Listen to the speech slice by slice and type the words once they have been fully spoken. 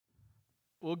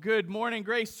Well, good morning,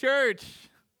 Grace Church.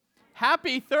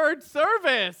 Happy third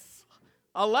service.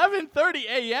 11:30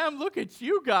 a.m. Look at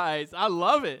you guys. I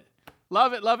love it.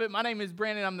 Love it, love it. My name is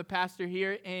Brandon. I'm the pastor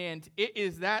here, and it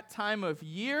is that time of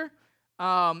year.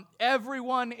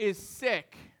 Everyone is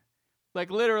sick. Like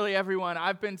literally everyone.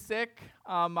 I've been sick.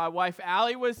 My wife,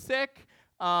 Allie, was sick.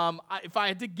 If I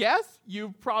had to guess,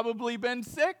 you've probably been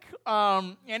sick.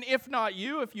 And if not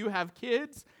you, if you have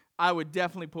kids, I would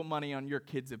definitely put money on your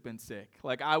kids have been sick.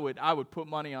 Like I would put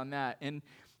money on that. And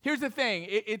here's the thing,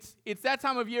 it's that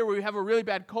time of year where we have a really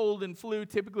bad cold and flu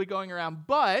typically going around.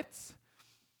 But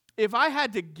if I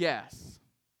had to guess,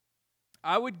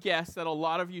 I would guess that a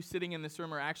lot of you sitting in this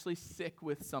room are actually sick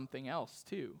with something else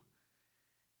too.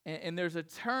 And there's a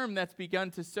term that's begun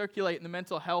to circulate in the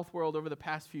mental health world over the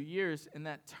past few years, and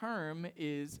that term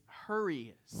is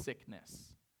hurry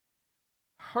sickness.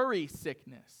 Hurry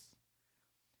sickness.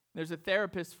 There's a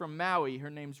therapist from Maui, her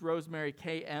name's Rosemary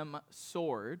K.M.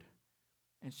 Sword,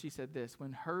 and she said this: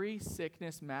 when hurry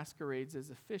sickness masquerades as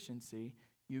efficiency,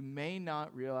 you may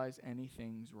not realize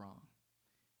anything's wrong.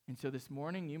 And so this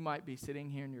morning, you might be sitting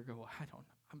here and you're going, well,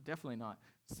 I'm definitely not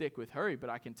sick with hurry, but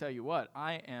I can tell you what,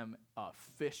 I am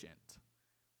efficient.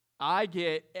 I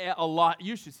get a lot.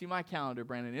 You should see my calendar,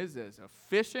 Brandon. It is as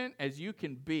efficient as you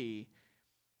can be.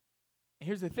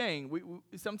 Here's the thing. We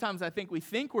sometimes I think we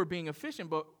think we're being efficient,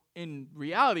 but in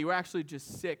reality, we're actually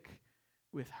just sick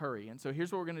with hurry. And so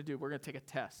here's what we're going to do. We're going to take a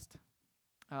test.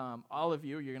 All of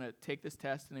you, you're going to take this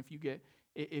test, and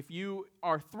if you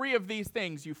are three of these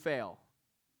things, you fail.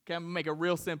 Okay, I'm going to make it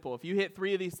real simple. If you hit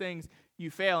three of these things, you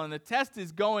fail. And the test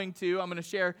is I'm going to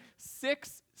share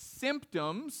 6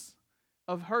 symptoms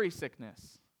of hurry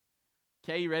sickness.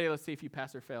 Okay, you ready? Let's see if you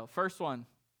pass or fail. First one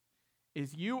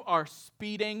is you are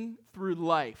speeding through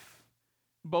life,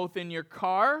 both in your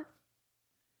car,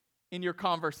 in your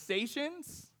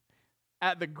conversations,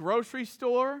 at the grocery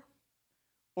store,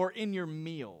 or in your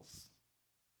meals.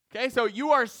 Okay, so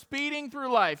you are speeding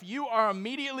through life. You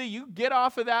get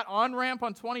off of that on-ramp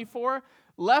on 24,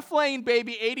 left lane,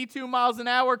 baby, 82 miles an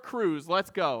hour, cruise. Let's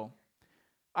go.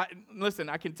 Listen,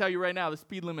 I can tell you right now, the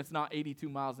speed limit's not 82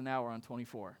 miles an hour on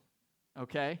 24.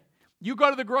 Okay? You go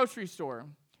to the grocery store.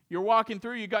 You're walking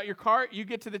through, you got your cart, you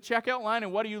get to the checkout line,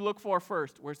 and what do you look for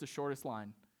first? Where's the shortest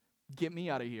line? Get me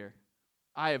out of here.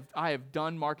 I have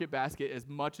done Market Basket as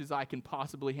much as I can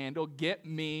possibly handle. Get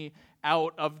me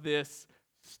out of this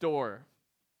store.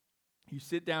 You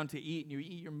sit down to eat, and you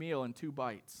eat your meal in 2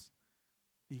 bites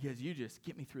because you just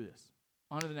get me through this.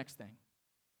 On to the next thing.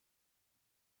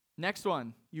 Next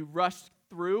one, you rush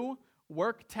through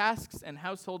work tasks and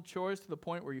household chores to the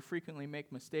point where you frequently make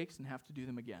mistakes and have to do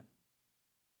them again.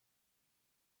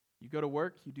 You go to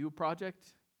work, you do a project,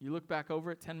 you look back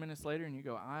over it 10 minutes later, and you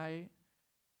go, I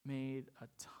made a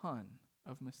ton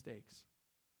of mistakes.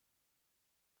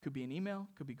 Could be an email,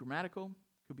 could be grammatical,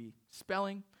 could be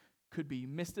spelling, could be you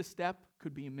missed a step,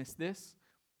 could be you missed this,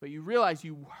 but you realize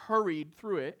you hurried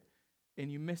through it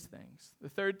and you missed things. The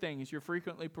third thing is you're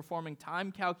frequently performing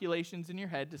time calculations in your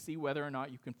head to see whether or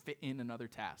not you can fit in another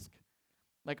task.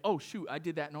 Like, oh shoot, I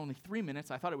did that in only 3 minutes.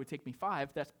 I thought it would take me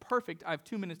 5. That's perfect. I have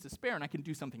 2 minutes to spare and I can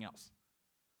do something else.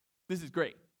 This is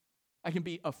great. I can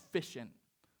be efficient,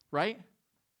 right?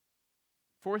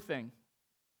 Fourth thing,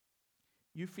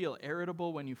 you feel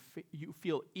irritable when you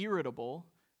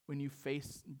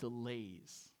face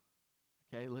delays.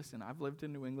 Okay, listen, I've lived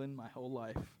in New England my whole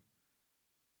life.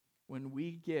 When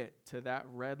we get to that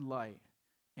red light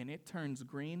and it turns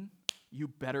green, you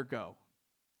better go,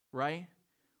 right?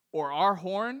 Or our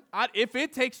horn, if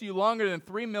it takes you longer than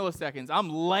 3 milliseconds,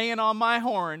 I'm laying on my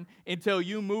horn until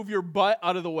you move your butt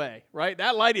out of the way, right?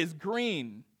 That light is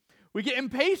green. We get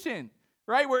impatient.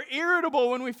 Right? We're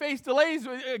irritable when we face delays.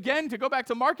 Again, to go back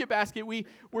to Market Basket,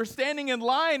 we're standing in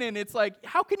line and it's like,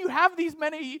 how can you have these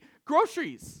many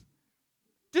groceries?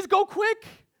 Just go quick.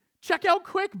 Check out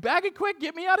quick. Bag it quick.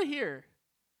 Get me out of here.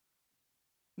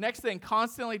 Next thing,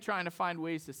 constantly trying to find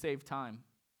ways to save time.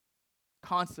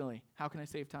 Constantly. How can I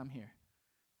save time here?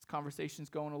 This conversation's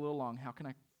going a little long. How can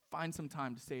I find some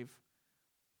time to save?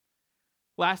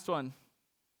 Last one.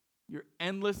 You're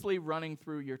endlessly running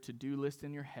through your to-do list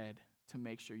in your head to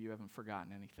make sure you haven't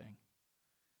forgotten anything.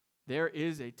 There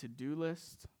is a to-do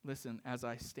list. Listen, as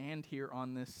I stand here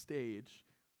on this stage,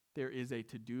 there is a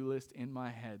to-do list in my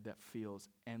head that feels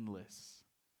endless.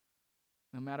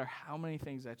 No matter how many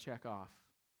things I check off,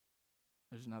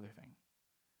 there's another thing.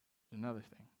 There's another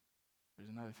thing. There's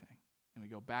another thing. And we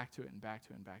go back to it and back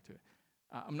to it and back to it.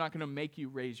 I'm not going to make you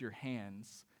raise your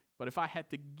hands, but if I had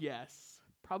to guess,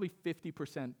 probably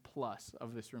 50% plus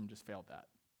of this room just failed that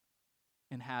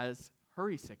and has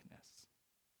hurry sickness.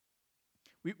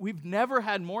 We've never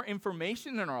had more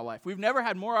information in our life. We've never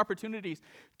had more opportunities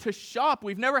to shop.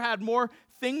 We've never had more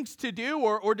things to do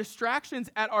or distractions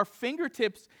at our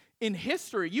fingertips in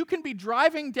history. You can be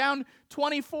driving down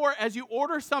 24 as you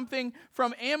order something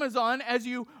from Amazon, as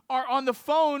you are on the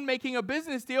phone making a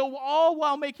business deal, all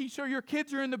while making sure your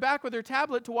kids are in the back with their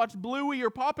tablet to watch Bluey or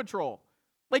Paw Patrol.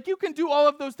 Like, you can do all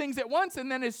of those things at once,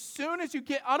 and then as soon as you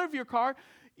get out of your car,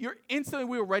 we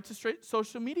were right to straight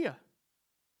social media.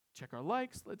 Check our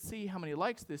likes. Let's see how many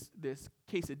likes this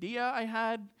quesadilla I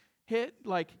had hit.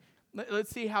 Like,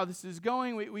 let's see how this is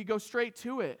going. We go straight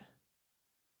to it.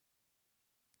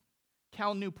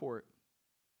 Cal Newport,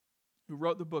 who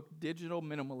wrote the book Digital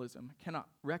Minimalism, cannot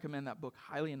recommend that book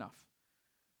highly enough.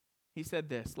 He said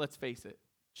this, let's face it,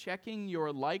 checking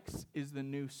your likes is the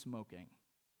new smoking.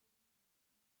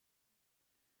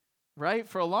 Right?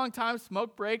 For a long time,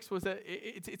 smoke breaks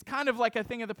it's kind of like a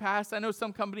thing of the past. I know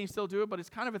some companies still do it, but it's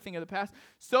kind of a thing of the past.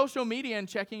 Social media and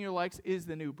checking your likes is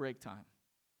the new break time.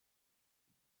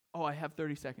 Oh, I have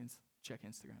 30 seconds. Check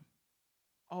Instagram.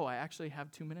 Oh, I actually have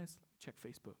 2 minutes. Check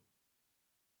Facebook.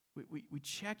 We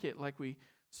check it like we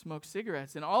smoke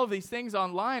cigarettes. And all of these things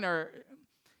online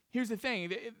here's the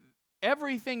thing.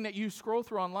 Everything that you scroll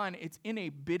through online, it's in a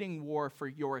bidding war for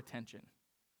your attention.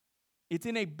 It's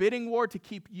in a bidding war to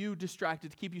keep you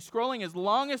distracted, to keep you scrolling as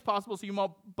long as possible so you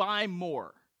might buy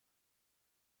more.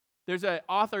 There's an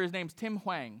author, his name's Tim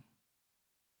Hwang.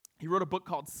 He wrote a book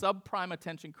called Subprime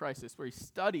Attention Crisis, where he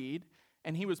studied,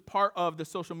 and he was part of the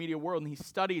social media world, and he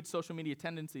studied social media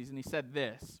tendencies, and he said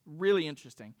this, really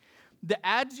interesting. The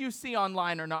ads you see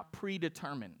online are not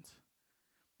predetermined.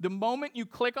 The moment you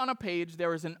click on a page,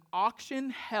 there is an auction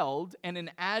held and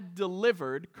an ad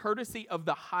delivered courtesy of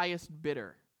the highest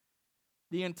bidder.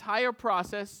 The entire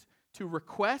process to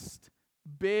request,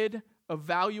 bid,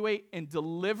 evaluate, and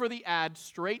deliver the ad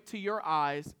straight to your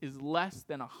eyes is less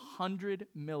than 100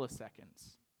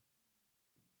 milliseconds.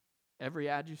 Every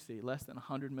ad you see, less than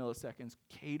 100 milliseconds,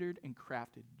 catered and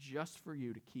crafted just for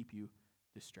you to keep you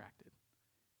distracted,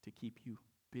 to keep you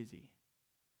busy,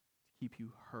 to keep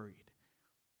you hurried.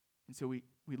 And so we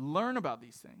learn about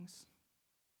these things.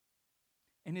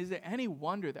 And is it any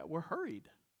wonder that we're hurried?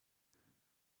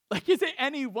 Like, is it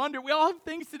any wonder? We all have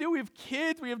things to do. We have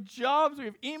kids, we have jobs, we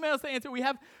have emails to answer. We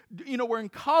have, we're in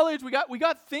college. We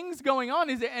got things going on.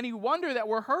 Is it any wonder that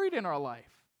we're hurried in our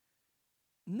life?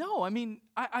 No,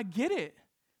 I get it.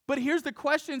 But here's the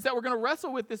questions that we're going to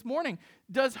wrestle with this morning.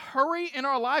 Does hurry in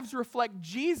our lives reflect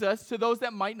Jesus to those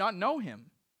that might not know him?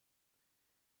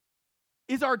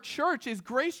 Is our church, is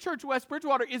Grace Church West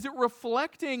Bridgewater, is it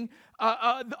reflecting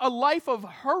a life of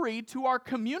hurry to our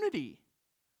community?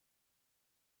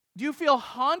 Do you feel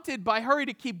haunted by hurry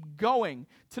to keep going,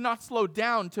 to not slow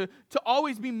down, to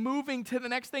always be moving to the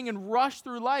next thing and rush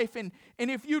through life? And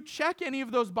if you check any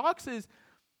of those boxes,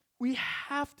 we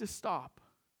have to stop.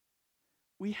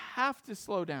 We have to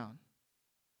slow down.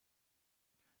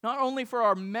 Not only for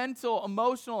our mental,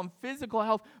 emotional, and physical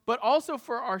health, but also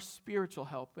for our spiritual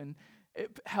health.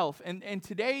 And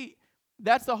today,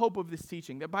 that's the hope of this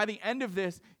teaching, that by the end of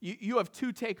this, you have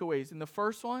two takeaways. And the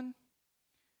first one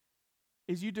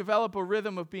is you develop a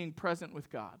rhythm of being present with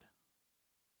God.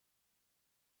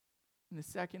 And the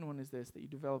second one is this, that you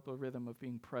develop a rhythm of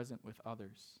being present with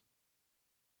others.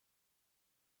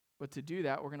 But to do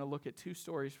that, we're going to look at two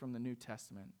stories from the New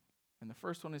Testament. And the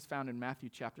first one is found in Matthew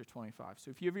chapter 25.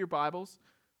 So if you have your Bibles,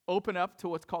 open up to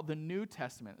what's called the New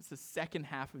Testament. It's the second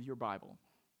half of your Bible.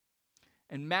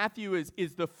 And Matthew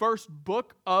is the first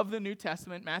book of the New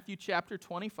Testament, Matthew chapter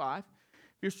 25.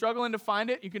 If you're struggling to find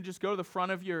it, you can just go to the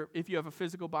front of if you have a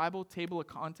physical Bible, table of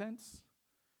contents.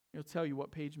 It'll tell you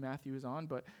what page Matthew is on.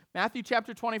 But Matthew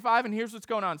chapter 25, and here's what's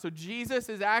going on. So Jesus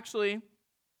is actually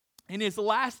in his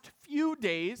last few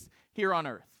days here on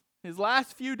earth. His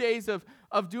last few days of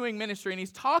doing ministry, and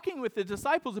he's talking with the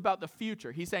disciples about the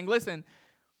future. He's saying, listen,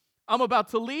 I'm about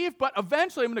to leave, but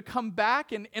eventually I'm going to come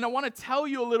back, and I want to tell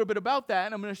you a little bit about that,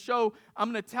 and I'm going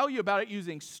to tell you about it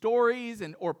using stories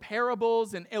or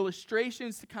parables and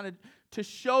illustrations to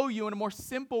show you in a more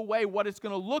simple way what it's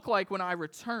going to look like when I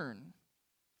return.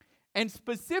 And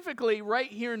specifically,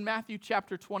 right here in Matthew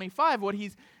chapter 25, what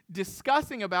he's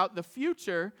discussing about the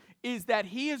future is that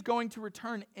he is going to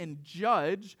return and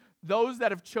judge those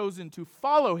that have chosen to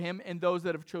follow him and those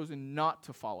that have chosen not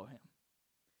to follow him.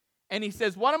 And he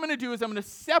says, what I'm going to do is I'm going to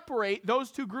separate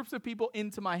those two groups of people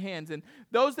into my hands. And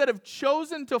those that have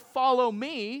chosen to follow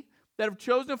me, that have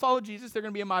chosen to follow Jesus, they're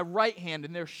going to be in my right hand,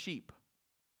 and they're sheep.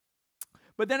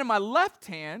 But then in my left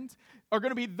hand are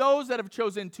going to be those that have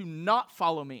chosen to not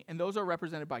follow me, and those are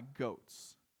represented by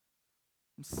goats.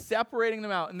 I'm separating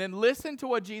them out. And then listen to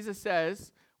what Jesus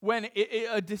says when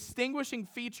a distinguishing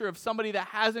feature of somebody that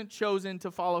hasn't chosen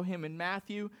to follow him in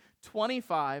Matthew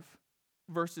 25,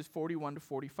 verses 41 to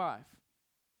 45.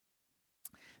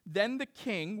 Then the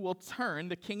king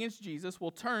is Jesus,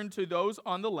 will turn to those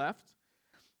on the left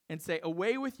and say,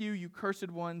 "Away with you, you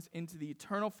cursed ones, into the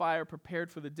eternal fire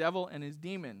prepared for the devil and his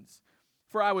demons.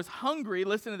 For I was hungry,"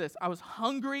 listen to this, "I was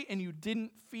hungry and you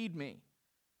didn't feed me.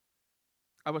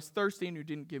 I was thirsty and you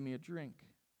didn't give me a drink.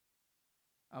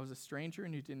 I was a stranger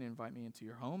and you didn't invite me into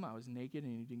your home. I was naked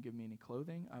and you didn't give me any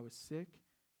clothing. I was sick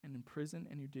and in prison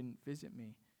and you didn't visit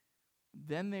me."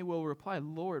 Then they will reply,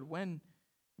 "Lord, when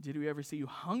did we ever see you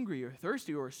hungry or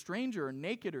thirsty or a stranger or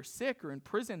naked or sick or in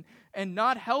prison and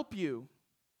not help you?"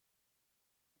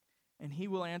 And he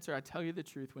will answer, "I tell you the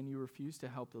truth, when you refuse to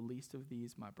help the least of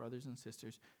these, my brothers and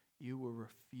sisters, you were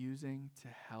refusing to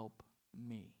help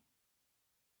me."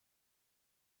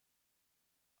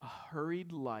 A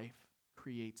hurried life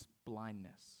creates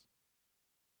blindness.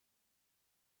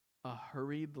 A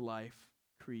hurried life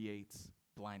creates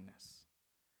blindness.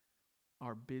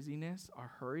 Our busyness, our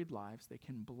hurried lives, they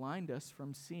can blind us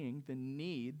from seeing the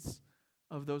needs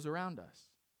of those around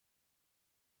us.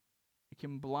 It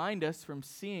can blind us from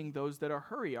seeing those that are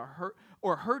hurting.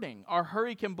 Our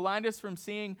hurry can blind us from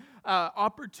seeing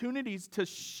opportunities to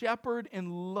shepherd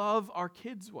and love our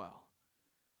kids well.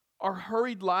 Our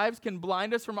hurried lives can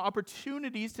blind us from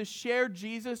opportunities to share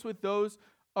Jesus with those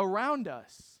around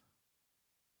us.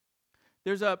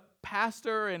 There's a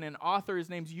pastor and an author, his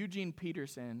name's Eugene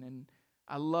Peterson, and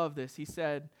I love this. He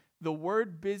said, "The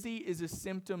word busy is a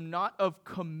symptom not of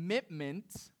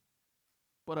commitment,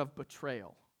 but of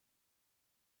betrayal."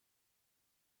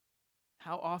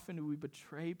 How often do we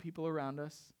betray people around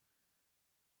us?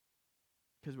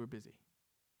 Because we're busy,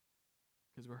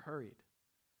 because we're hurried.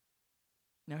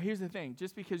 Now, here's the thing.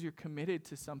 Just because you're committed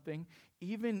to something,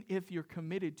 even if you're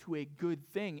committed to a good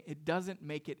thing, it doesn't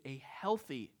make it a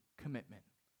healthy commitment.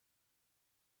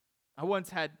 I once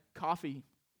had coffee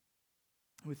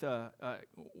with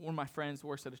one of my friends who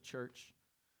works at a church,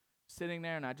 sitting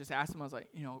there, and I just asked him, I was like,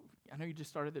 I know you just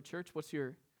started the church. What's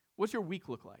your week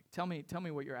look like? Tell me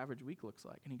what your average week looks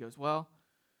like. And he goes, "Well,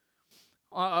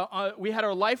 we had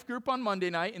our life group on Monday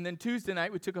night, and then Tuesday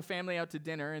night we took a family out to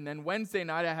dinner, and then Wednesday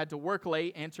night I had to work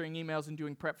late answering emails and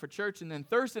doing prep for church, and then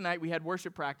Thursday night we had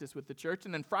worship practice with the church,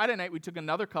 and then Friday night we took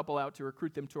another couple out to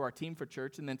recruit them to our team for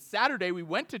church, and then Saturday we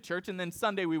went to church, and then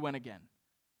Sunday we went again."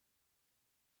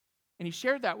 And he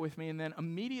shared that with me, and then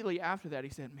immediately after that he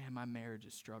said, "Man, my marriage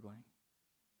is struggling."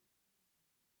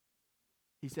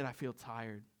 He said, "I feel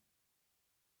tired.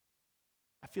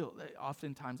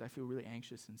 Oftentimes I feel really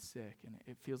anxious and sick, and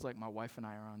it feels like my wife and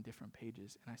I are on different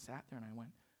pages." And I sat there and I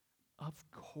went, of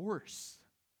course.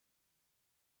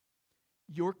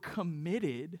 You're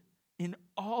committed in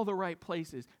all the right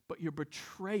places, but you're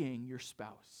betraying your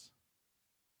spouse.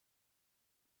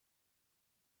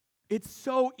 It's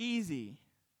so easy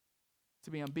to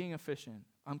be, I'm being efficient,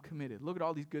 I'm committed, look at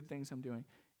all these good things I'm doing,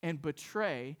 and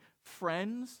betray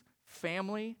friends,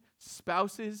 family,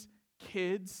 spouses,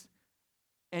 kids,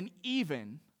 and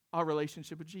even our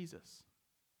relationship with Jesus.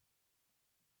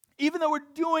 Even though we're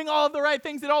doing all of the right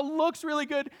things, it all looks really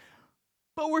good,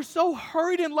 but we're so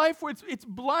hurried in life where it's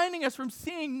blinding us from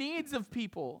seeing needs of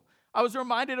people. I was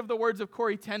reminded of the words of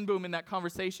Corrie ten Boom in that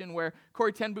conversation where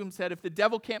Corrie ten Boom said, "If the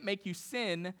devil can't make you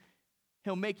sin,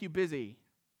 he'll make you busy."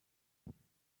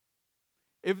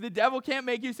 If the devil can't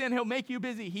make you sin, he'll make you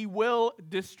busy. He will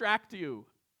distract you.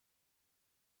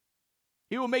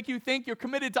 He will make you think you're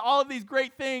committed to all of these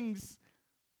great things,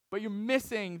 but you're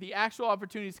missing the actual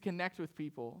opportunities to connect with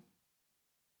people.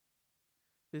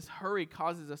 This hurry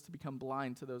causes us to become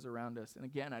blind to those around us. And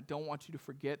again, I don't want you to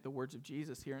forget the words of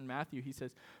Jesus here in Matthew. He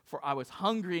says, "For I was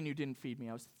hungry and you didn't feed me.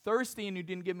 I was thirsty and you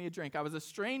didn't give me a drink. I was a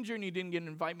stranger and you didn't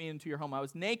invite me into your home. I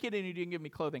was naked and you didn't give me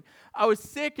clothing. I was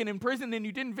sick and in prison and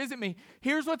you didn't visit me."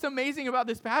 Here's what's amazing about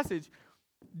this passage.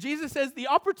 Jesus says the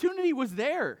opportunity was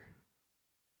there.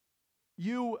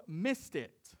 You missed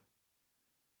it.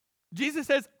 Jesus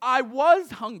says, "I was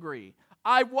hungry.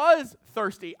 I was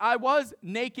thirsty. I was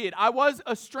naked. I was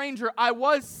a stranger. I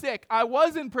was sick. I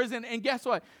was in prison." And guess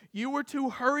what? You were too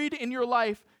hurried in your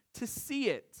life to see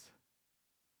it.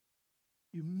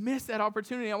 You missed that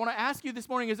opportunity. I want to ask you this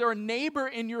morning, is there a neighbor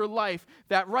in your life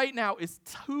that right now is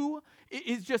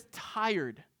just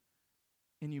tired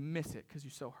and you miss it because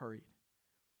you're so hurried?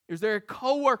 Is there a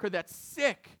coworker that's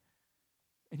sick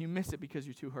and you miss it because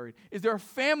you're too hurried? Is there a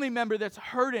family member that's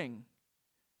hurting?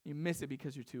 You miss it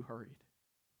because you're too hurried.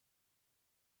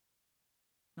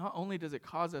 Not only does it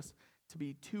cause us to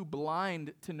be too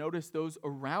blind to notice those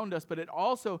around us. But it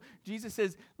also, Jesus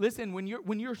says, listen, when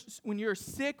you're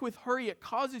sick with hurry, it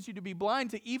causes you to be blind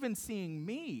to even seeing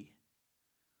me.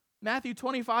 Matthew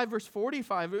 25, verse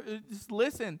 45, just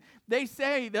listen. They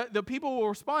say, the people will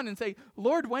respond and say,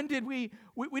 Lord, when did we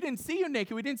didn't see you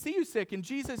naked, we didn't see you sick. And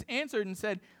Jesus answered and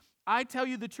said, I tell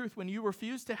you the truth, when you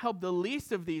refuse to help the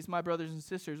least of these, my brothers and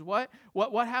sisters, what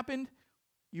happened?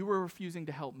 You were refusing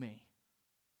to help me.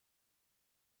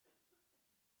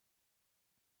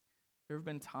 There have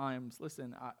been times,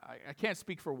 listen, I can't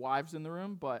speak for wives in the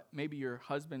room, but maybe your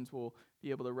husbands will be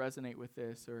able to resonate with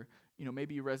this, or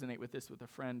maybe you resonate with this with a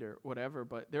friend or whatever,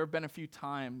 but there have been a few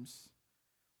times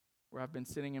where I've been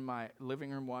sitting in my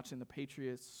living room watching the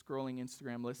Patriots, scrolling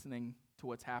Instagram, listening to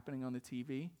what's happening on the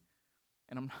TV,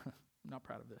 and I'm not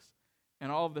proud of this.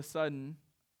 And all of a sudden,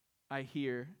 I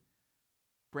hear,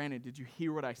 Brandon, did you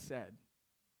hear what I said?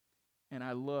 And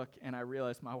I look and I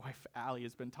realize my wife, Allie,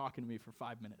 has been talking to me for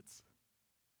 5 minutes.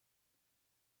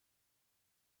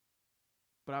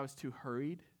 But I was too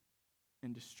hurried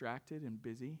and distracted and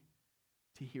busy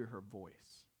to hear her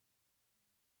voice.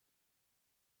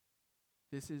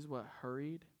 This is what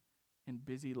hurried and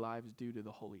busy lives do to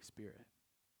the Holy Spirit.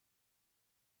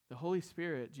 The Holy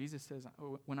Spirit, Jesus says,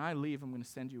 when I leave, I'm going to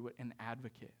send you an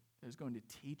advocate that is going to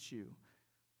teach you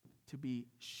to be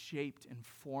shaped and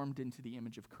formed into the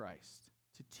image of Christ,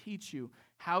 to teach you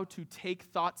how to take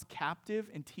thoughts captive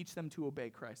and teach them to obey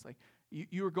Christ. Like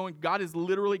God is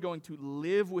literally going to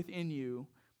live within you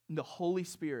in the Holy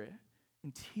Spirit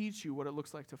and teach you what it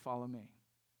looks like to follow me.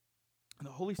 And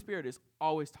the Holy Spirit is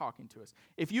always talking to us.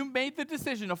 If you made the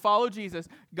decision to follow Jesus,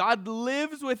 God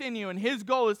lives within you, and his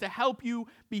goal is to help you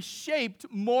be shaped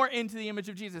more into the image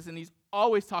of Jesus. And he's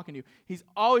always talking to you. He's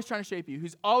always trying to shape you.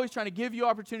 He's always trying to give you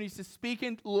opportunities to speak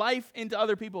in life into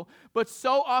other people. But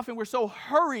so often we're so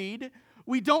hurried,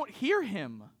 we don't hear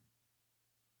him.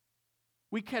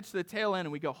 We catch the tail end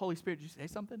and we go, Holy Spirit, did you say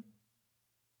something?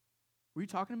 Were you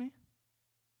talking to me?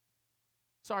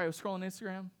 Sorry, I was scrolling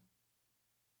Instagram.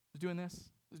 I was doing this,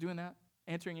 I was doing that,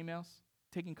 answering emails,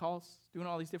 taking calls, doing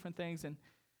all these different things, and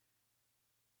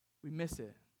we miss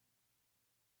it.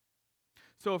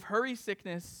 So if hurry is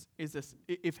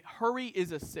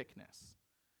a sickness,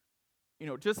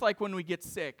 just like when we get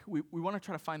sick, we want to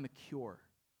try to find the cure.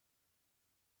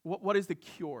 What is the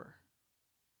cure?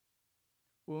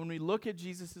 Well, when we look at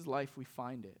Jesus' life, we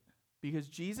find it. Because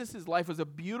Jesus' life was a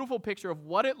beautiful picture of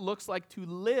what it looks like to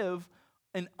live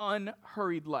an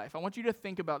unhurried life. I want you to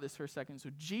think about this for a second. So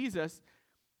Jesus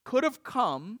could have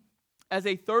come as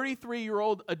a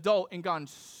 33-year-old adult and gone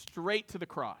straight to the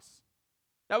cross.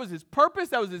 That was his purpose,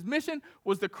 that was his mission,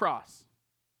 was the cross.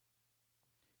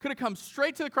 Could have come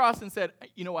straight to the cross and said,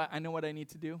 you know what, I know what I need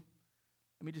to do.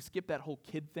 Let me just skip that whole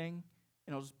kid thing,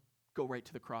 and I'll just go right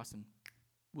to the cross, and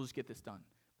we'll just get this done.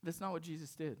 But that's not what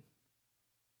Jesus did.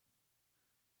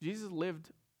 Jesus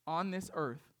lived on this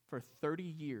earth for 30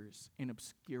 years in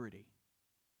obscurity,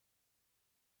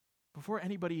 before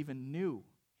anybody even knew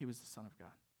he was the Son of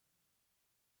God.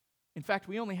 In fact,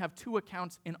 we only have 2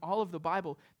 accounts in all of the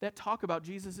Bible that talk about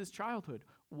Jesus' childhood.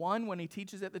 1, when he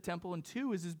teaches at the temple, and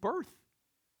 2 is his birth.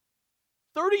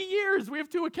 30 years, we have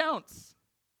 2 accounts.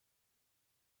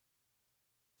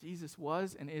 Jesus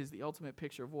was and is the ultimate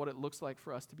picture of what it looks like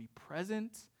for us to be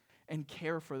present and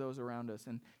care for those around us.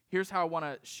 And here's how I want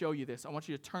to show you this. I want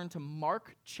you to turn to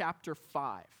Mark chapter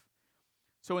 5.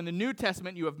 So in the New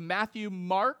Testament, you have Matthew,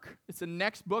 Mark. It's the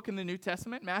next book in the New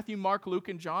Testament. Matthew, Mark, Luke,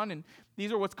 and John. And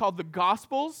these are what's called the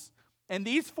Gospels. And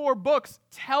these 4 books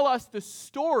tell us the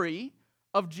story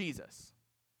of Jesus.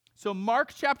 So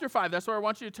Mark chapter 5, that's where I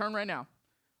want you to turn right now.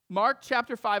 Mark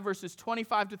chapter 5, verses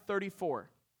 25 to 34.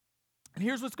 And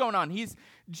here's what's going on.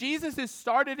 Jesus has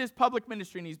started his public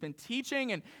ministry, and he's been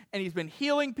teaching, and he's been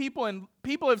healing people, and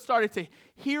people have started to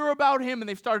hear about him, and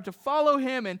they've started to follow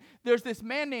him. And there's this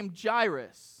man named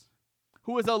Jairus,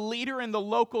 who was a leader in the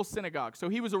local synagogue. So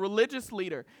he was a religious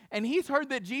leader, and he's heard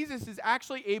that Jesus is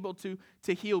actually able to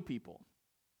heal people.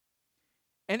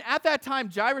 And at that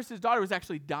time, Jairus' daughter was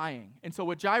actually dying. And so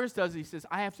what Jairus does is he says,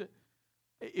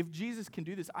 if Jesus can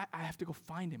do this, I have to go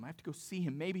find him. I have to go see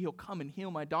him. Maybe he'll come and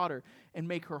heal my daughter and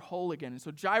make her whole again. And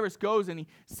so Jairus goes and he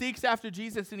seeks after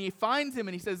Jesus, and he finds him,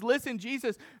 and he says, listen,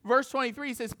 Jesus, verse 23,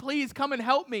 he says, please come and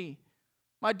help me.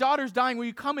 My daughter's dying. Will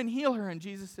you come and heal her? And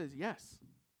Jesus says, yes,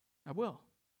 I will.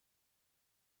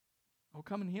 I'll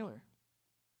come and heal her.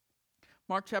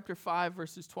 Mark chapter 5,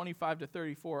 verses 25 to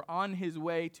 34. On his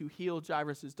way to heal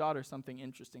Jairus' daughter, something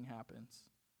interesting happens.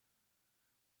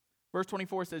 Verse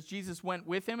 24 says, Jesus went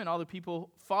with him, and all the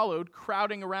people followed,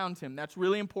 crowding around him. That's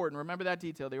really important. Remember that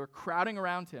detail. They were crowding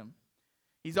around him.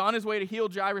 He's on his way to heal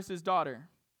Jairus' daughter.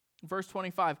 Verse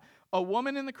 25, a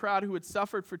woman in the crowd who had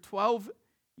suffered for 12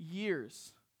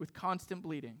 years with constant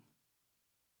bleeding.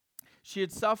 She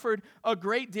had suffered a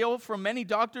great deal from many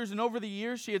doctors, and over the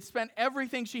years she had spent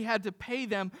everything she had to pay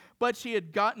them, but she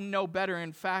had gotten no better.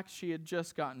 In fact, she had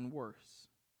just gotten worse.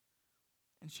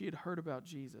 And she had heard about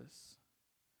Jesus.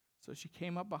 So she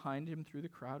came up behind him through the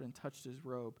crowd and touched his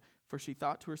robe, for she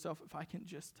thought to herself, if I can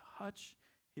just touch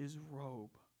his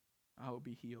robe, I will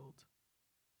be healed.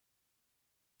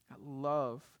 I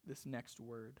love this next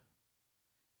word.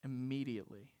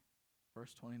 Immediately,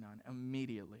 verse 29,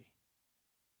 immediately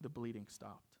the bleeding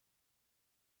stopped.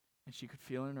 And she could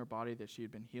feel in her body that she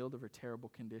had been healed of her terrible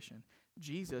condition.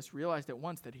 Jesus realized at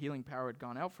once that healing power had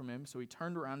gone out from him, so he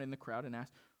turned around in the crowd and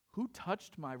asked, who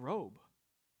touched my robe?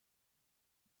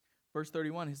 Verse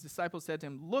 31, his disciples said to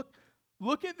him,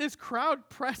 look at this crowd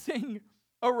pressing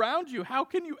around you. How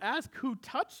can you ask who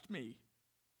touched me?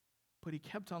 But he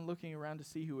kept on looking around to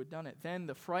see who had done it. Then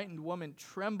the frightened woman,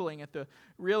 trembling at the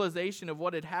realization of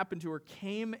what had happened to her,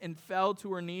 came and fell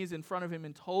to her knees in front of him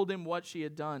and told him what she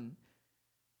had done.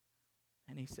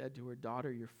 And he said to her,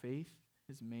 daughter, your faith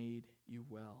has made you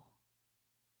well.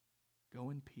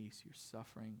 Go in peace, your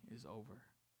suffering is over.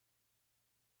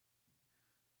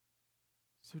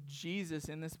 So Jesus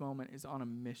in this moment is on a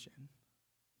mission.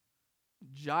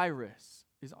 Jairus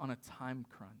is on a time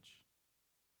crunch.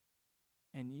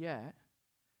 And yet,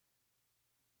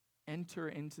 enter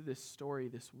into this story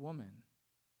this woman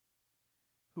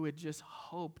who had just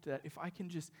hoped that if I can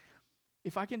just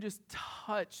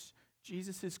touch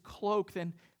Jesus' cloak,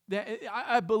 then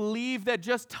I believe that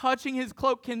just touching his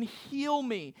cloak can heal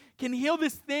me, can heal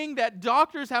this thing that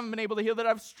doctors haven't been able to heal, that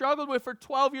I've struggled with for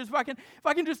 12 years. If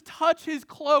I can just touch his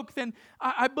cloak, then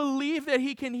I believe that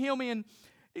he can heal me. And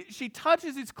she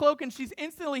touches his cloak and she's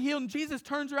instantly healed. And Jesus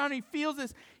turns around and he feels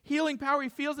this healing power. He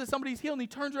feels that somebody's healed. And he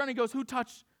turns around and he goes, who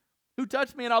touched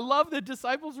me? And I love the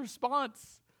disciples'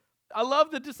 response. I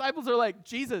love the disciples are like,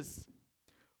 Jesus,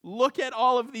 look at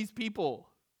all of these people.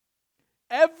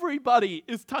 Everybody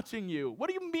is touching you. What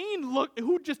do you mean, look,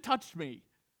 who just touched me?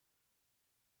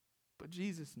 But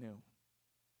Jesus knew.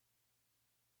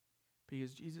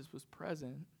 Because Jesus was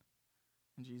present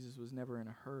and Jesus was never in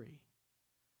a hurry.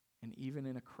 And even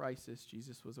in a crisis,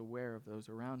 Jesus was aware of those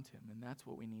around him. And that's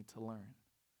what we need to learn.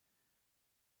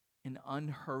 An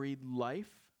unhurried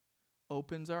life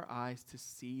opens our eyes to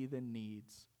see the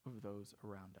needs of those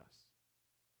around us.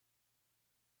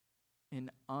 An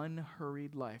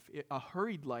unhurried life, a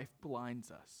hurried life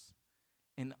blinds us.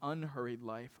 An unhurried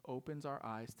life opens our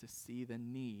eyes to see the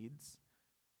needs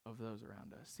of those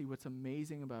around us. See, what's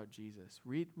amazing about Jesus,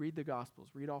 read the Gospels,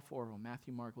 read all four of them,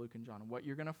 Matthew, Mark, Luke, and John. And what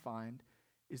you're going to find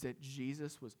is that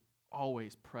Jesus was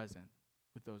always present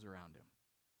with those around him.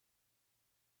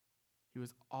 He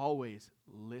was always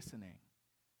listening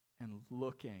and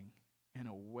looking and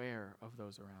aware of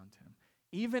those around him.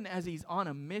 Even as he's on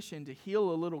a mission to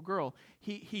heal a little girl,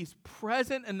 he's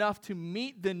present enough to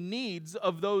meet the needs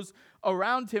of those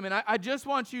around him. And I just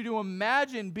want you to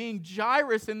imagine being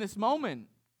Jairus in this moment.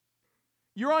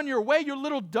 You're on your way. Your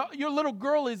little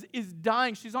girl is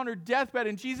dying. She's on her deathbed,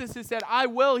 and Jesus has said, I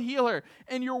will heal her.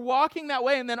 And you're walking that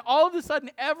way, and then all of a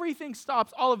sudden, everything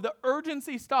stops. All of the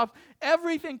urgency stops.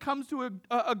 Everything comes to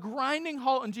a grinding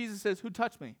halt, and Jesus says, who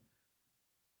touched me?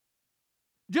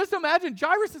 Just imagine,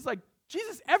 Jairus is like,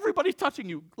 Jesus, everybody's touching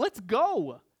you. Let's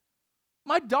go.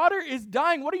 My daughter is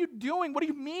dying. What are you doing? What do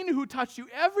you mean, who touched you?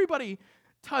 Everybody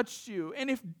touched you.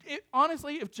 And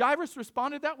honestly, if Jairus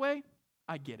responded that way,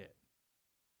 I get it.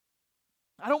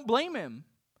 I don't blame him.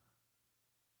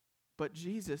 But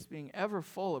Jesus, being ever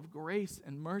full of grace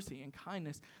and mercy and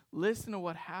kindness, listen to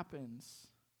what happens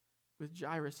with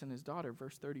Jairus and his daughter,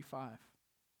 verse 35.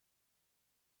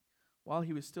 While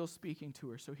he was still speaking to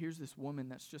her, so here's this woman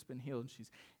that's just been healed, and she's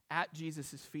at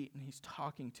Jesus' feet, and he's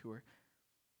talking to her.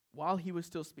 While he was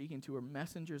still speaking to her,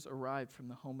 messengers arrived from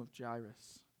the home of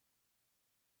Jairus,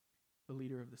 the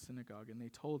leader of the synagogue, and they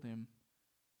told him,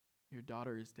 your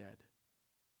daughter is dead.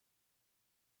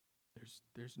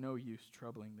 There's no use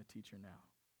troubling the teacher now.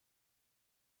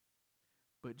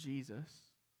 But Jesus,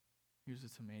 here's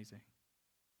what's amazing.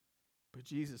 But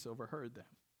Jesus overheard them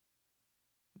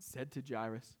and said to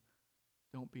Jairus,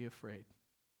 don't be afraid.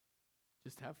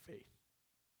 Just have faith.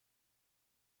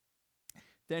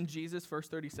 Then Jesus, verse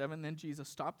 37, then Jesus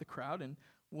stopped the crowd and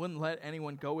wouldn't let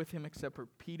anyone go with him except for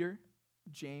Peter,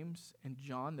 James, and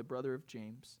John, the brother of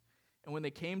James. And when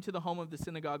they came to the home of the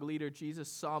synagogue leader, Jesus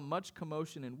saw much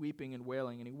commotion and weeping and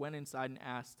wailing, and he went inside and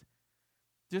asked,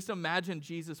 just imagine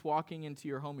Jesus walking into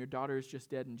your home, your daughter is just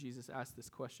dead, and Jesus asked this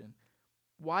question,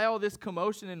 why all this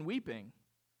commotion and weeping?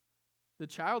 The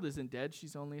child isn't dead,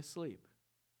 she's only asleep.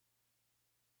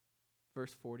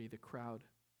 Verse 40, the crowd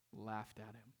laughed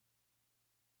at him.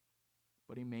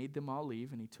 But he made them all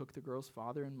leave, and he took the girl's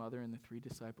father and mother and the 3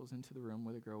 disciples into the room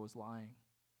where the girl was lying.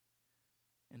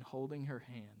 And holding her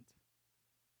hand,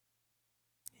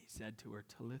 he said to her,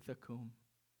 Talitha cum,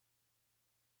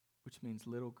 which means,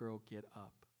 little girl, get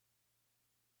up.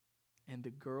 And the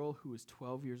girl, who was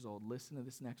 12 years old, listen to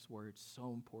this next word,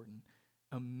 so important,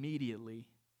 immediately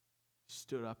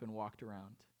stood up and walked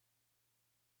around.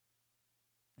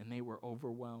 And they were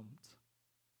overwhelmed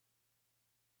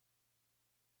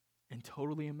and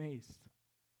totally amazed.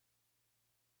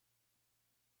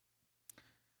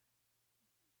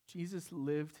 Jesus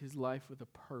lived his life with a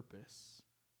purpose,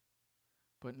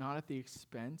 but not at the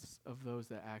expense of those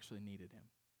that actually needed him.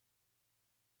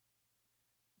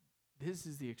 This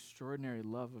is the extraordinary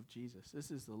love of Jesus.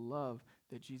 This is the love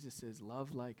that Jesus says,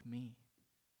 love like me,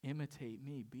 imitate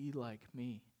me, be like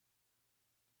me.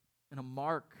 And a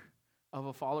mark of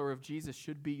a follower of Jesus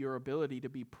should be your ability to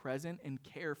be present and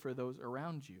care for those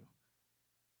around you.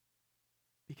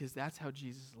 Because that's how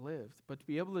Jesus lived. But to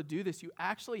be able to do this, you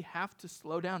actually have to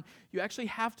slow down. You actually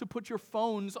have to put your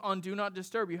phones on Do Not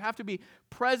Disturb. You have to be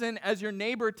present as your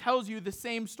neighbor tells you the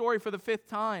same story for the 5th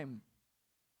time.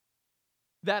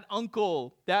 That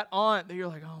uncle, that aunt, that you're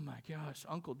like, oh my gosh,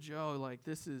 Uncle Joe, like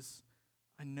this is,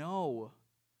 I know.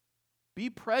 Be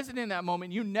present in that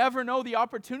moment. You never know the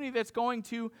opportunity that's going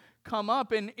to come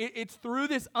up. And it's through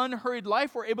this unhurried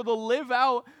life we're able to live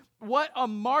out what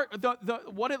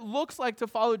what it looks like to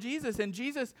follow Jesus. And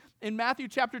Jesus in Matthew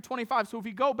chapter 25, so if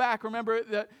you go back, remember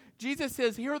that Jesus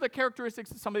says, here are the characteristics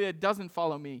of somebody that doesn't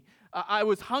follow me. I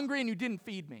was hungry and you didn't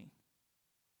feed me.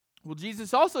 Well,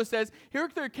 Jesus also says, here are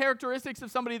the characteristics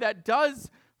of somebody that does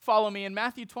follow me in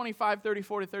Matthew 25,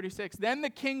 34 to 36. Then the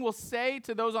king will say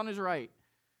to those on his right,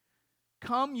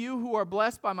 come, you who are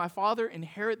blessed by my Father,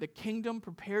 inherit the kingdom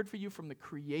prepared for you from the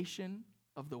creation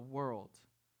of the world.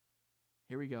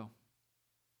 Here we go.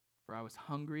 For I was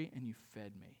hungry and you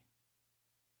fed me.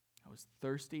 I was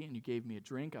thirsty and you gave me a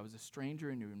drink. I was a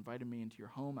stranger and you invited me into your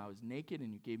home. I was naked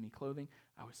and you gave me clothing.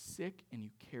 I was sick and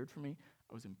you cared for me.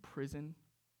 I was in prison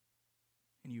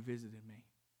and you visited me.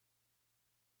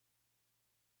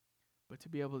 But to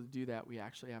be able to do that, we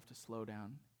actually have to slow down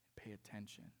and pay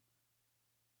attention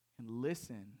and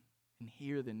listen and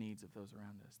hear the needs of those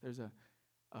around us. There's a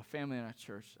family in our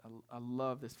church. I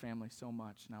love this family so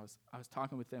much. And I was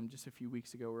talking with them just a few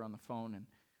weeks ago. We were on the phone, and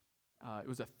it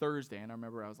was a Thursday. And I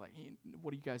remember I was like, hey,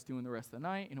 what are you guys doing the rest of the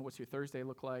night? You know, what's your Thursday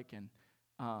look like? And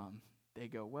they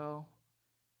go, well,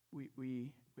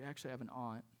 we actually have an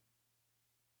aunt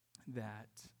that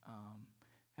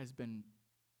has been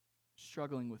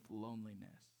struggling with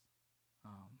loneliness.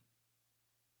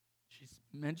 She's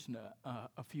mentioned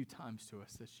a few times to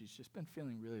us that she's just been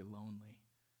feeling really lonely.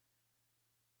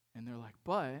 And they're like,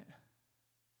 but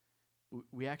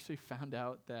we actually found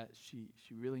out that she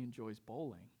really enjoys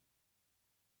bowling.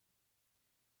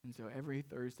 And so every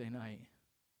Thursday night,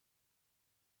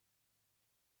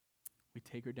 we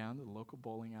take her down to the local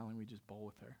bowling alley and we just bowl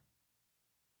with her.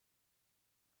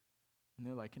 And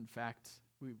they're like, in fact,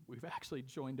 we've actually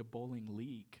joined a bowling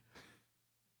league.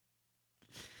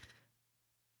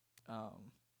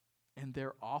 And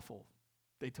they're awful.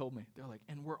 They told me. They're like,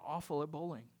 and we're awful at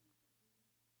bowling.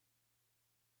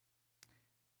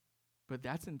 But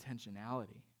that's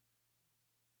intentionality.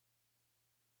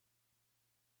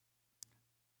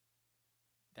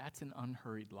 That's an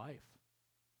unhurried life.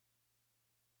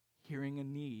 Hearing a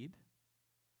need,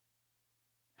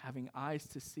 having eyes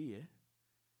to see it,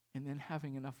 and then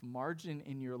having enough margin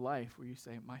in your life where you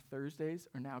say, my Thursdays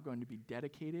are now going to be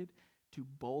dedicated to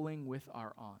bowling with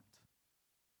our aunt.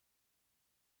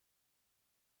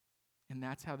 And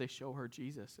that's how they show her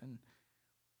Jesus. And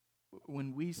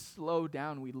when we slow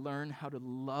down, we learn how to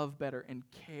love better and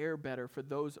care better for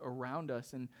those around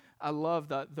us. And I love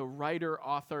the writer,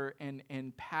 author,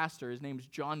 and pastor. His name's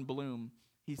John Bloom.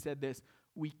 He said this,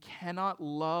 we cannot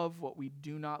love what we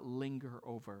do not linger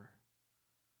over.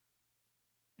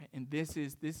 And this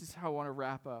is how I want to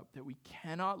wrap up, that we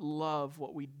cannot love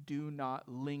what we do not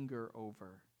linger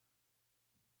over.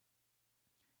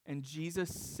 And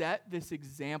Jesus set this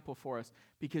example for us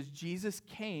because Jesus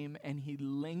came and he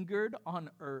lingered on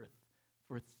earth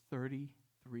for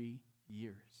 33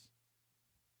 years.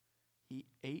 He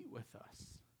ate with us.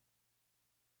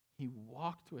 He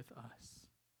walked with us.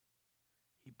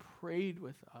 He prayed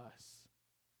with us.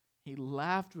 He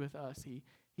laughed with us.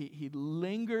 He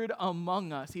lingered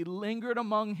among us. He lingered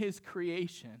among his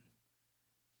creation.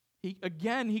 He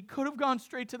could have gone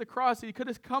straight to the cross. He could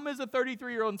have come as a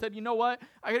 33-year-old and said, you know what?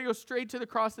 I got to go straight to the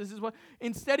cross. This is what.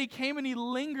 Instead, he came and he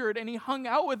lingered and he hung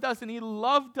out with us and he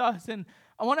loved us. And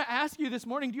I want to ask you this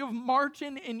morning, do you have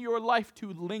margin in your life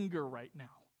to linger right now?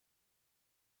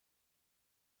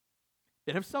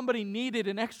 That if somebody needed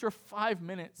an extra 5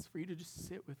 minutes for you to just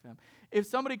sit with them, if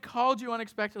somebody called you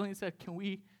unexpectedly and said, can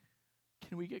we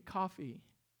get coffee?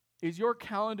 Is your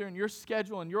calendar and your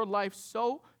schedule and your life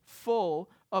so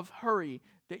full of hurry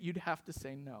that you'd have to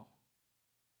say no?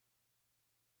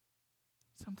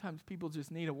 Sometimes people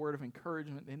just need a word of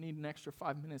encouragement. They need an extra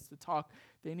 5 minutes to talk.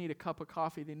 They need a cup of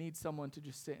coffee. They need someone to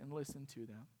just sit and listen to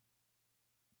them.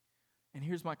 And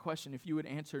here's my question. If you would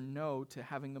answer no to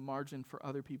having the margin for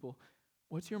other people,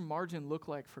 what's your margin look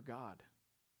like for God?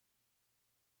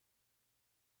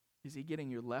 Is he getting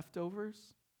your leftovers?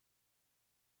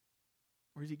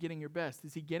 Or is he getting your best?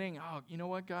 Is he getting, oh, you know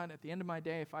what, God, at the end of my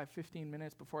day, if I have 15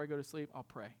 minutes before I go to sleep, I'll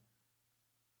pray.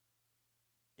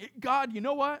 God, you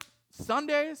know what?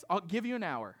 Sundays, I'll give you an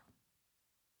hour.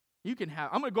 I'm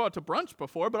going to go out to brunch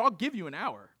before, but I'll give you an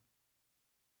hour.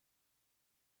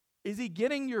 Is he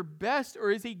getting your best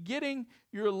or is he getting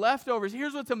your leftovers?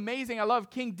 Here's what's amazing. I love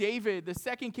King David, the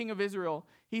second king of Israel.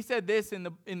 He said this in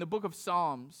the book of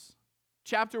Psalms.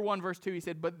 Chapter 1, verse 2, he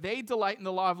said, but they delight in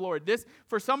the law of the Lord. This,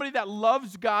 for somebody that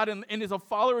loves God and is a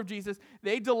follower of Jesus,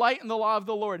 they delight in the law of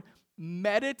the Lord,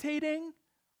 meditating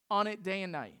on it day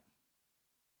and night.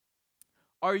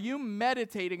 Are you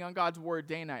meditating on God's word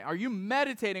day and night? Are you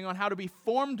meditating on how to be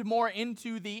formed more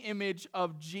into the image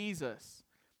of Jesus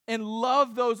and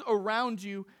love those around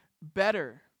you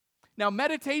better? Now,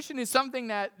 meditation is something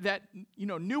that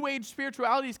New Age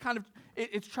spirituality is kind of,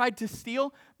 it's tried to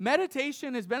steal.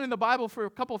 Meditation has been in the Bible for a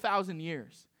couple thousand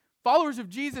years. Followers of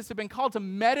Jesus have been called to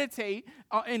meditate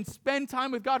and spend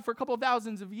time with God for a couple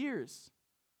thousands of years.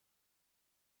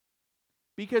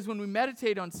 Because when we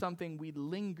meditate on something, we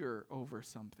linger over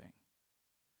something.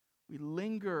 We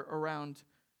linger around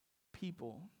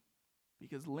people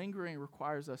because lingering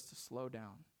requires us to slow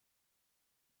down.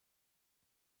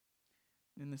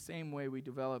 In the same way, we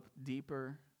develop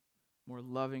deeper, more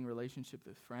loving relationships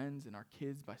with friends and our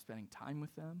kids by spending time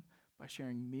with them, by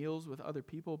sharing meals with other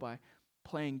people, by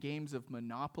playing games of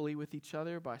Monopoly with each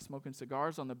other, by smoking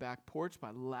cigars on the back porch, by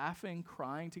laughing,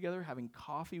 crying together, having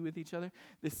coffee with each other.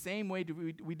 The same way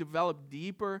do we develop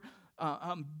deeper,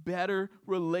 better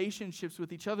relationships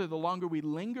with each other the longer we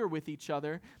linger with each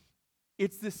other.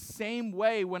 It's the same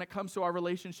way when it comes to our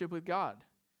relationship with God.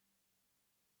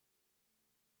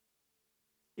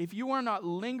 If you are not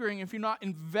lingering, if you're not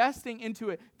investing into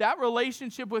it, that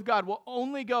relationship with God will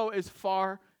only go as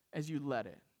far as you let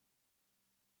it.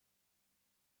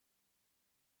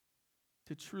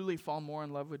 To truly fall more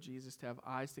in love with Jesus, to have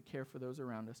eyes to care for those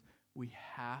around us, we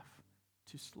have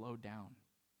to slow down.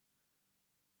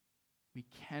 We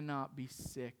cannot be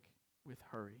sick with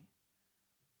hurry.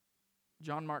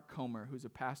 John Mark Comer, who's a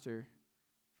pastor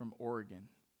from Oregon,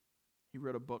 he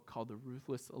wrote a book called The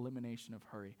Ruthless Elimination of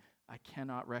Hurry. I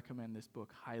cannot recommend this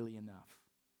book highly enough.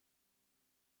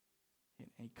 And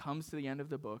he comes to the end of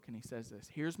the book and he says this,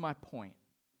 here's my point.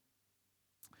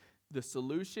 The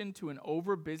solution to an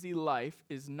overbusy life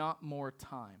is not more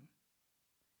time.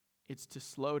 It's to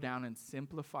slow down and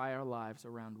simplify our lives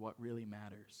around what really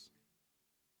matters.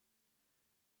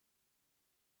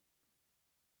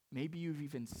 Maybe you've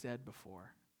even said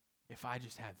before, if I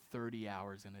just had 30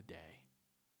 hours in a day,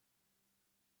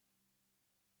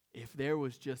 if there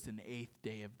was just an 8th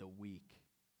day of the week,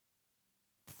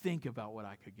 think about what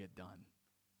I could get done.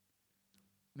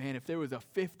 Man, if there was a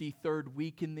 53rd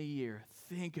week in the year,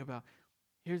 think about.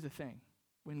 Here's the thing.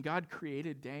 When God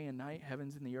created day and night,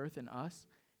 heavens and the earth and us,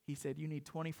 he said you need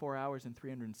 24 hours and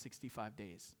 365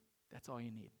 days. That's all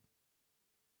you need.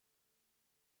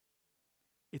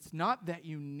 It's not that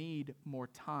you need more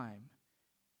time.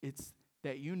 It's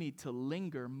that you need to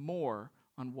linger more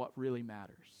on what really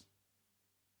matters.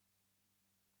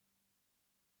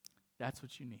 That's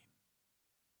what you need.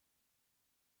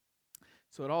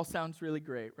 So it all sounds really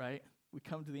great, right? We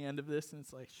come to the end of this and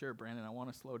it's like, sure, Brandon, I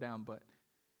want to slow down, but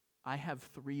I have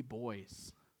 3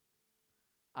 boys.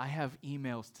 I have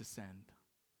emails to send.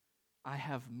 I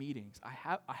have meetings. I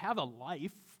have a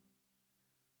life.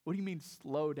 What do you mean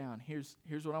slow down? Here's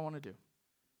what I want to do.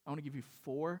 I want to give you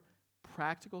 4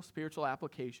 practical spiritual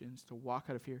applications to walk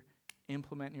out of here,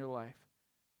 implement in your life.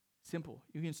 Simple.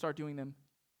 You can start doing them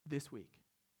this week.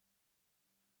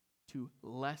 To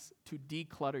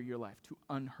declutter your life, to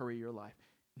unhurry your life.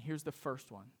 And here's the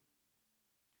first one.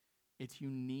 It's you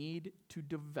need to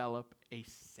develop a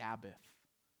Sabbath.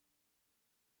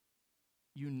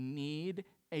 You need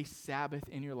a Sabbath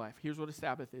in your life. Here's what a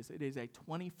Sabbath is. It is a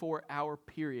 24-hour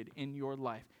period in your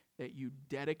life that you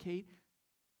dedicate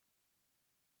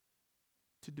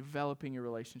to developing your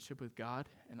relationship with God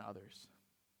and others.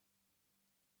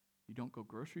 You don't go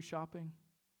grocery shopping.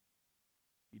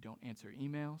 You don't answer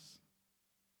emails.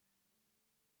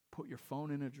 Put your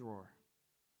phone in a drawer.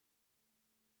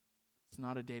 It's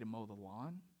not a day to mow the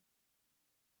lawn.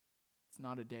 It's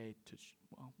not a day to,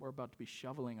 we're about to be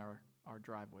shoveling our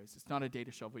driveways. It's not a day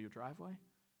to shovel your driveway.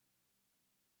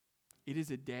 It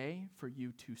is a day for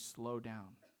you to slow down.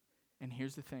 And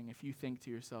here's the thing. If you think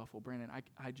to yourself, well, Brandon,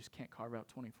 I just can't carve out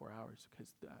 24 hours because,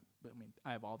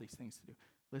 I have all these things to do.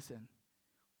 Listen,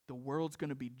 the world's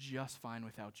going to be just fine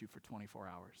without you for 24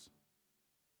 hours.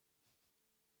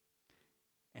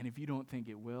 And if you don't think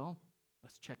it will,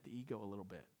 let's check the ego a little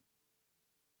bit.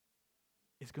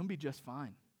 It's going to be just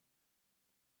fine.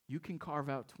 You can carve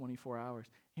out 24 hours.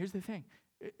 Here's the thing.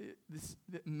 The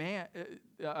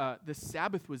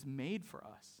Sabbath was made for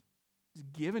us. It's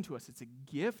given to us. It's a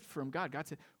gift from God. God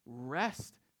said,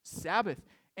 rest, Sabbath.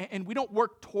 And we don't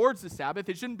work towards the Sabbath.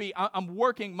 It shouldn't be, I'm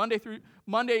working Monday,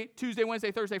 Tuesday,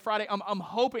 Wednesday, Thursday, Friday. I'm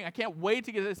hoping, I can't wait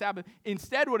to get to the Sabbath.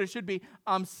 Instead, what it should be,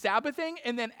 I'm Sabbathing,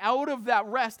 and then out of that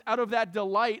rest, out of that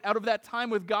delight, out of that time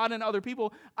with God and other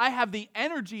people, I have the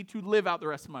energy to live out the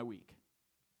rest of my week.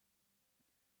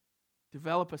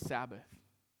 Develop a Sabbath.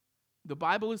 The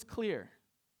Bible is clear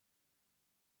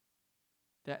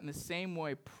that in the same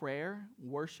way prayer,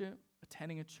 worship,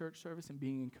 attending a church service, and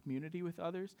being in community with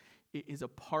others is a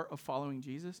part of following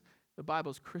Jesus, the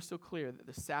Bible is crystal clear that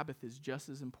the Sabbath is just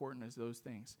as important as those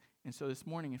things. And so this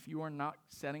morning, if you are not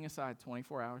setting aside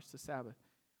 24 hours to Sabbath,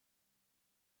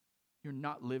 you're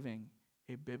not living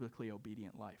a biblically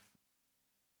obedient life.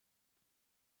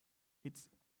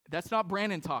 That's not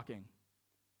Brandon talking.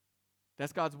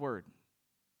 That's God's word.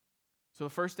 So the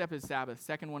first step is Sabbath.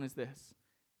 Second one is this.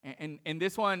 And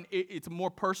this one, it's more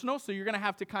personal, so you're going to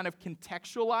have to kind of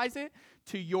contextualize it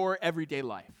to your everyday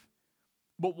life.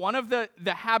 But one of the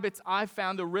habits I've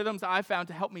found, the rhythms I've found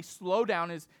to help me slow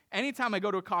down is anytime I go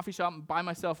to a coffee shop and by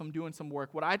myself, I'm doing some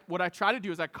work, what I try to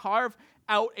do is I carve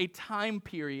out a time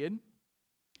period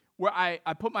where I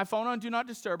put my phone on Do Not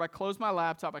Disturb, I close my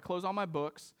laptop, I close all my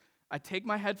books, I take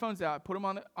my headphones out, I put them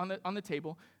on the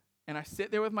table, and I sit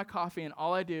there with my coffee, and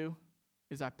all I do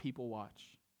is I people watch.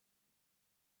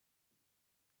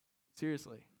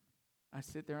 Seriously. I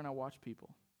sit there and I watch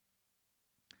people.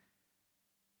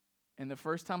 And the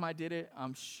first time I did it,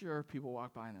 I'm sure people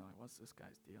walk by and they're like, what's this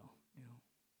guy's deal? You know,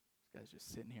 this guy's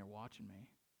just sitting here watching me.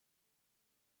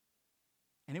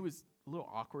 And it was a little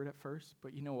awkward at first,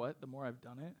 but you know what? The more I've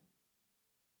done it,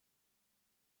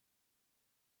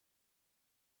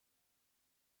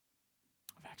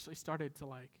 I've actually started to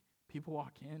people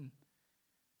walk in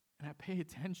and I pay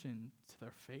attention to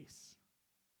their face.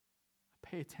 I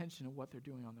pay attention to what they're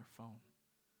doing on their phone.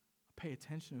 I pay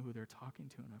attention to who they're talking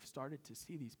to, and I've started to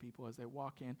see these people as they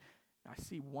walk in. I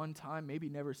see one time, maybe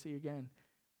never see again.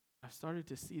 I've started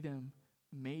to see them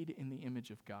made in the image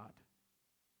of God.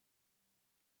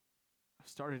 I've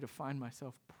started to find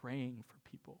myself praying for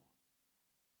people.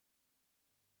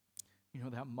 You know,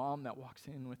 that mom that walks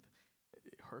in with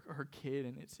her kid,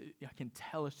 and I can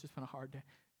tell it's just been a hard day.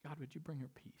 God, would you bring her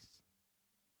peace?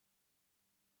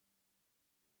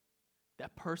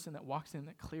 That person that walks in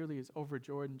that clearly is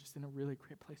overjoyed and just in a really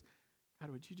great place.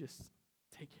 God, would you just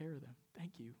take care of them?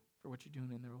 Thank you for what you're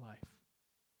doing in their life.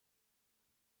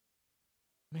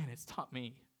 Man, it's taught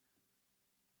me.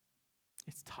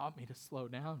 It's taught me to slow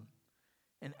down.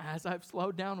 And as I've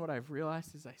slowed down, what I've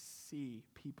realized is I see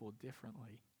people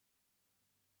differently.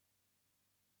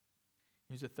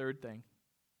 Here's a third thing.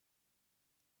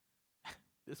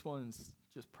 This one's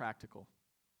just practical.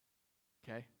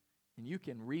 Okay? And you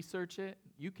can research it.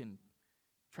 You can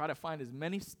try to find as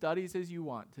many studies as you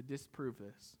want to disprove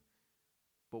this.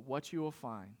 But what you will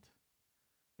find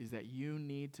is that you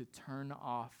need to turn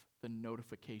off the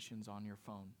notifications on your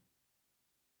phone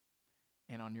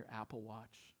and on your Apple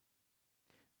Watch,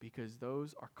 because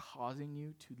those are causing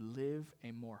you to live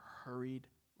a more hurried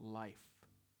life.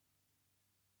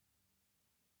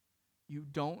 You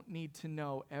don't need to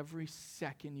know every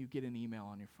second you get an email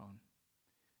on your phone.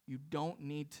 You don't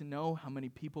need to know how many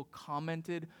people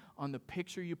commented on the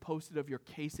picture you posted of your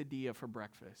quesadilla for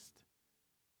breakfast.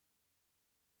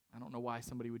 I don't know why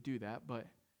somebody would do that, but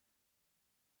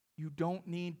you don't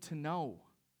need to know.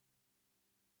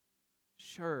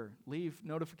 Sure, leave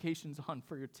notifications on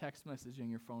for your text message and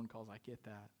your phone calls. I get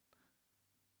that.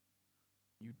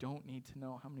 You don't need to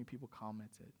know how many people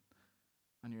commented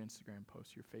on your Instagram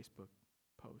post, your Facebook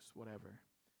post, whatever.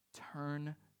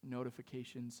 Turn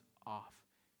notifications off.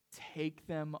 take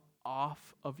them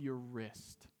off of your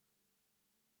wrist.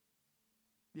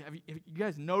 Have you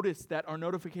guys noticed that our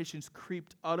notifications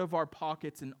creeped out of our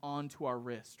pockets and onto our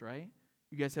wrist, right?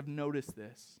 You guys have noticed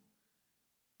this.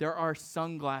 There are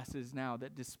sunglasses now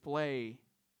that display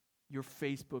your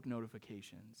Facebook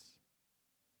notifications.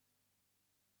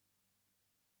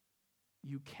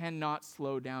 You cannot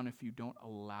slow down if you don't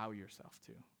allow yourself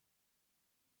to.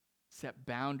 Set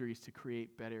boundaries to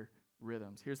create better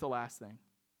rhythms. Here's the last thing.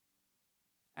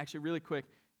 Actually, really quick,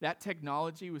 that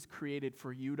technology was created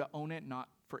for you to own it, not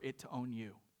for it to own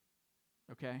you.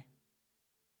 Okay?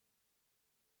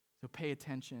 So pay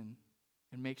attention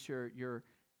and make sure your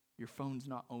phone's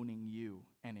not owning you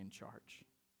and in charge.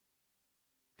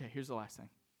 Okay, here's the last thing.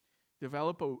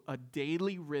 Develop a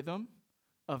daily rhythm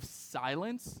of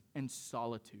silence and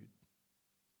solitude.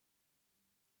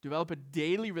 Develop a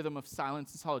daily rhythm of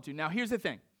silence and solitude. Now, here's the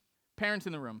thing. Parents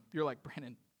in the room, you're like,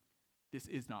 Brandon, this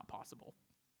is not possible.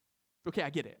 Okay,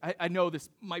 I get it. I know this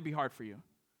might be hard for you.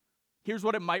 Here's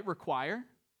what it might require.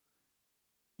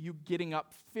 You getting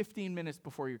up 15 minutes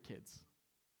before your kids.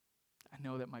 I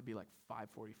know that might be like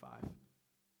 5:45.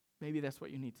 Maybe that's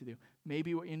what you need to do.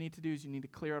 Maybe what you need to do is you need to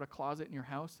clear out a closet in your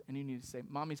house and you need to say,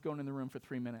 Mommy's going in the room for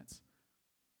 3 minutes.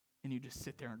 And you just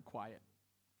sit there in quiet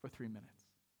for 3 minutes.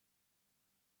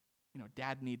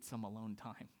 Dad needs some alone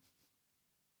time.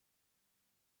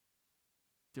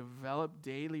 Develop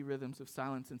daily rhythms of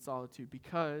silence and solitude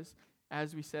because,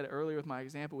 as we said earlier with my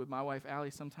example with my wife,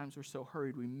 Allie, sometimes we're so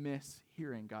hurried we miss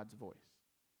hearing God's voice.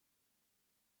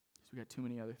 So we got too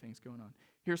many other things going on.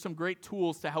 Here's some great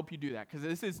tools to help you do that because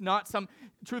this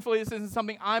isn't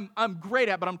something I'm great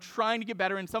at, but I'm trying to get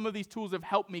better, and some of these tools have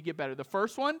helped me get better. The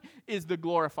first one is the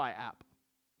Glorify app.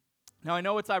 Now, I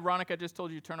know it's ironic. I just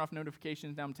told you to turn off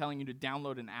notifications. Now I'm telling you to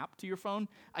download an app to your phone.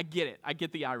 I get it. I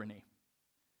get the irony.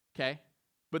 Okay?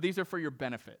 But these are for your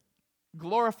benefit.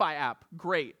 Glorify app,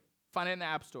 great. Find it in the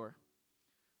App Store.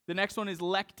 The next one is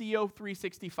Lectio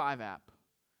 365 app.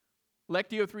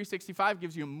 Lectio 365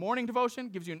 gives you a morning devotion,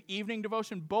 gives you an evening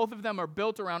devotion. Both of them are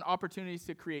built around opportunities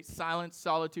to create silence,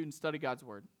 solitude, and study God's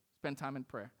word. Spend time in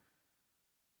prayer.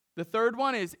 The third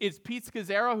one is Pete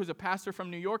Scazzaro, who's a pastor from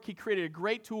New York. He created a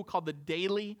great tool called the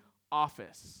Daily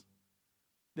Office.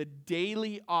 The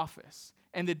Daily Office.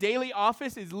 And the Daily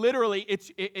Office is literally,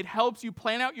 it helps you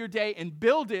plan out your day and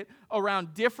build it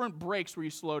around different breaks where you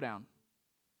slow down.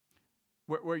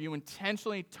 Where you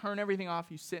intentionally turn everything off,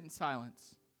 you sit in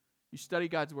silence. You study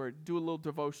God's word, do a little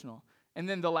devotional. And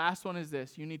then the last one is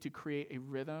this. You need to create a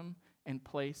rhythm and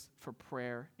place for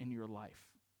prayer in your life.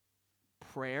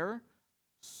 Prayer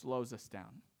slows us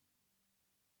down.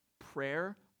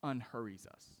 Prayer unhurries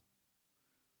us.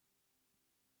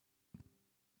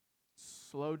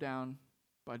 Slow down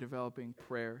by developing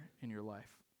prayer in your life.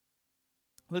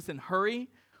 Listen, hurry,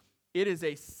 it is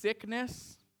a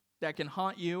sickness that can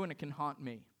haunt you and it can haunt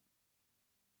me.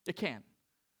 It can.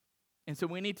 And so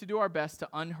we need to do our best to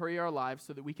unhurry our lives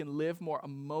so that we can live more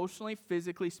emotionally,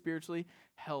 physically, spiritually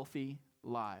healthy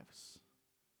lives.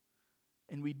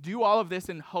 And we do all of this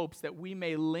in hopes that we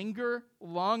may linger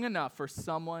long enough for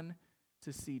someone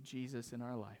to see Jesus in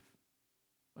our life.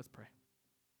 Let's pray.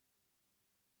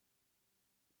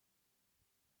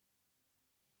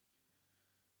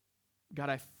 God,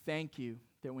 I thank you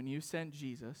that when you sent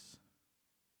Jesus,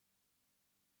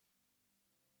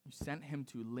 you sent him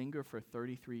to linger for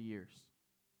 33 years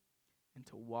and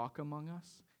to walk among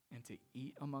us and to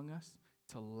eat among us,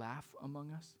 to laugh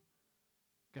among us.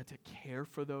 God, to care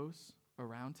for those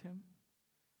around him.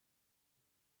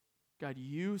 God,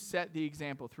 you set the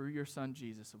example through your son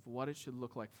Jesus of what it should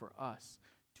look like for us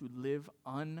to live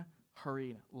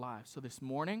unhurried lives. So this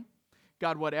morning,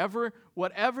 God, whatever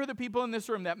the people in this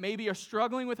room that maybe are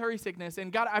struggling with hurry sickness,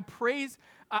 and God, I pray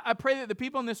that the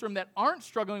people in this room that aren't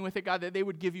struggling with it, God, that they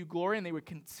would give you glory and they would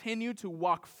continue to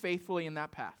walk faithfully in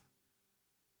that path.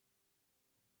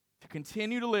 To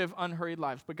continue to live unhurried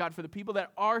lives. But God, for the people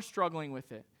that are struggling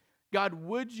with it, God,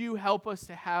 would you help us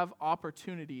to have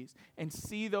opportunities and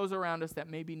see those around us that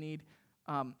maybe need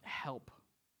help,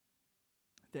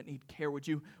 that need care? Would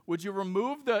you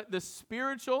remove the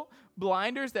spiritual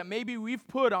blinders that maybe we've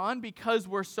put on because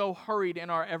we're so hurried in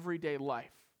our everyday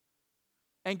life?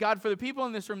 And God, for the people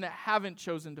in this room that haven't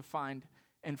chosen to find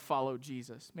and follow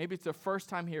Jesus, maybe it's their first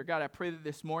time here. God, I pray that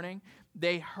this morning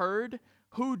they heard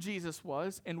who Jesus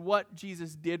was and what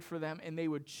Jesus did for them, and they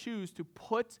would choose to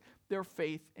put their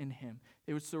faith in him.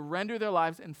 They would surrender their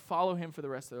lives and follow him for the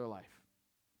rest of their life.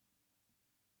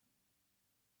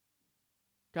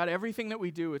 God, everything that we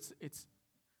do, it's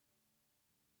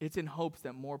in hopes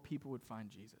that more people would find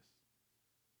Jesus.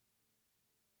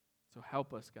 So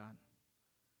help us, God.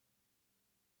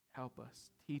 help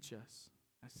us, teach us.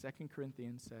 As 2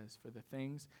 Corinthians says, for the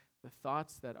things, the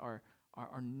thoughts that are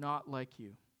not like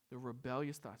you, the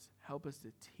rebellious thoughts, help us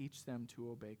to teach them to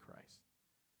obey Christ.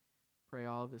 Pray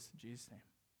all of this in Jesus' name.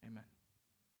 Amen.